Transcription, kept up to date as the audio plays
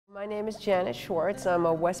My name is Schwartz. I'm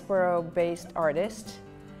a Westborough-based artist.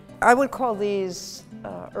 I would call these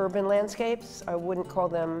urban landscapes. I wouldn't call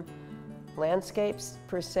them landscapes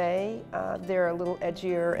per se. They're a little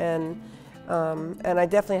edgier, and I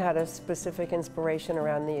definitely had a specific inspiration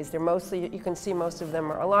around these. They're mostly, you can see most of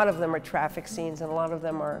them, a lot of them are traffic scenes, and a lot of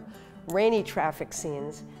them are rainy traffic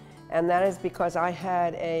scenes. And that is because I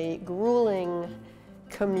had a grueling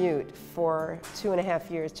commute for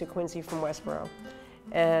 2.5 years to Quincy from Westborough.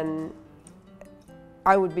 And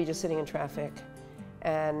I would be just sitting in traffic.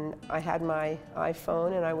 And I had my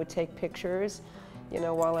iPhone and I would take pictures,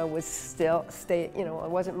 while I was I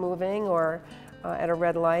wasn't moving or at a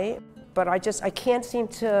red light. But I can't seem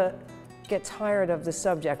to get tired of the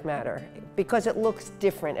subject matter because it looks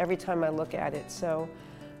different every time I look at it. So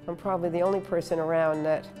I'm probably the only person around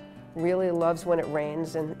that really loves when it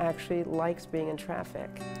rains and actually likes being in traffic.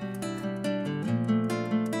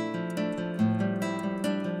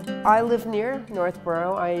 I live near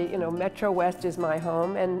Northborough. Metro West is my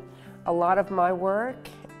home, and a lot of my work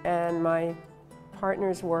and my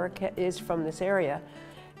partner's work is from this area.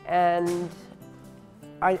 And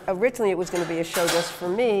originally it was going to be a show just for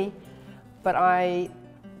me, but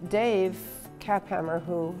Dave Kaphammer,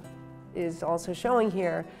 who is also showing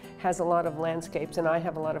here, has a lot of landscapes, and I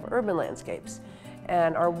have a lot of urban landscapes.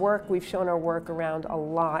 And our work, we've shown our work around a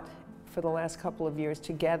lot for the last couple of years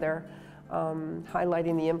together,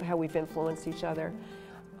 highlighting how we've influenced each other.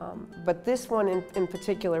 But this one in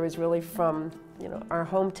particular is really from our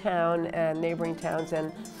hometown and neighboring towns,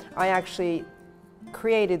 and I actually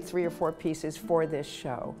created 3 or 4 pieces for this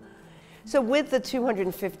show. So with the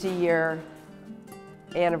 250-year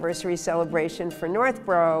anniversary celebration for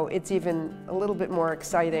Northborough, it's even a little bit more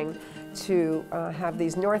exciting to have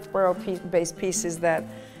these Northborough-based pieces that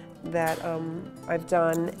I've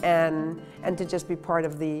done and to just be part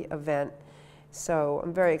of the event. So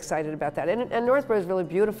I'm very excited about that. And Northborough is really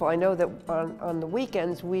beautiful. I know that on the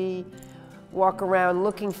weekends we walk around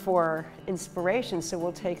looking for inspiration, so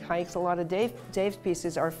we'll take hikes. A lot of Dave's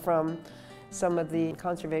pieces are from some of the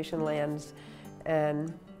conservation lands,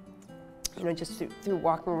 and just through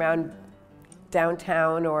walking around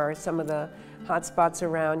downtown or some of the hot spots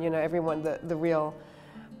around, everyone, the real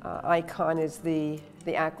icon is the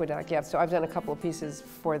aqueduct. Yeah, so I've done a couple of pieces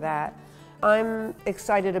for that. I'm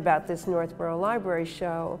excited about this Northborough Library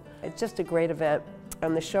show. It's just a great event,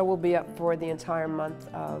 and the show will be up for the entire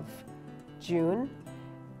month of June,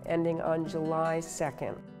 ending on July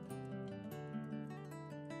 2nd.